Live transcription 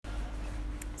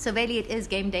So, Veli, it is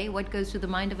game day. What goes through the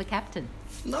mind of a captain?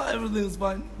 No, everything's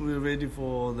fine. We're ready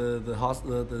for the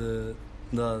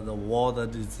war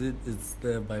that it's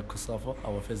there by COSAFA,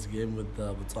 our first game with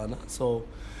Botswana. So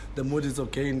the mood is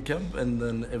okay in camp, and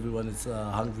then everyone is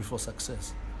hungry for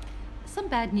success. Some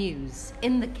bad news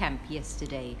in the camp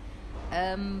yesterday.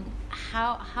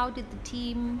 How did the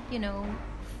team,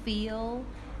 feel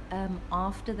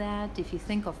after that? If you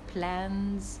think of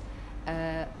plans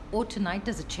or tonight,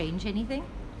 does it change anything?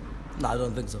 No, I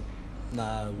don't think so.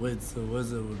 Nah, words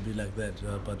would be like that,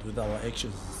 but with our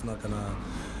actions, it's not gonna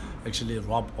actually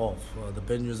rub off. The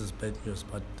bad news is bad news,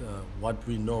 but what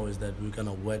we know is that we're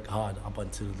gonna work hard up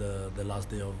until the last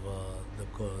day of the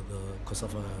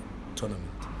COSAFA tournament.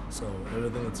 So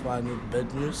everything is fine with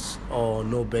bad news or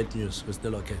no bad news. We're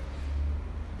still okay.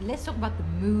 Let's talk about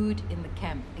the mood in the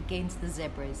camp against the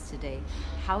Zebras today.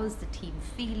 How is the team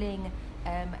feeling?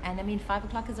 And 5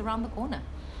 o'clock is around the corner.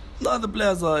 No, the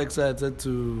players are excited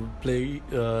to play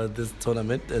this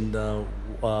tournament, and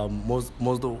most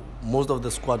of the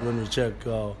squad, when we check,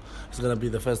 it's going to be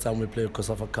the first time we play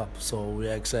COSAFA Cup. So we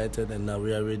are excited, and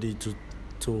we are ready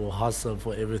to hustle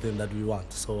for everything that we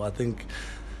want. So I think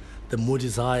the mood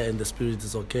is high and the spirit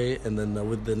is okay, and then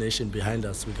with the nation behind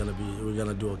us, we're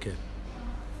gonna do okay.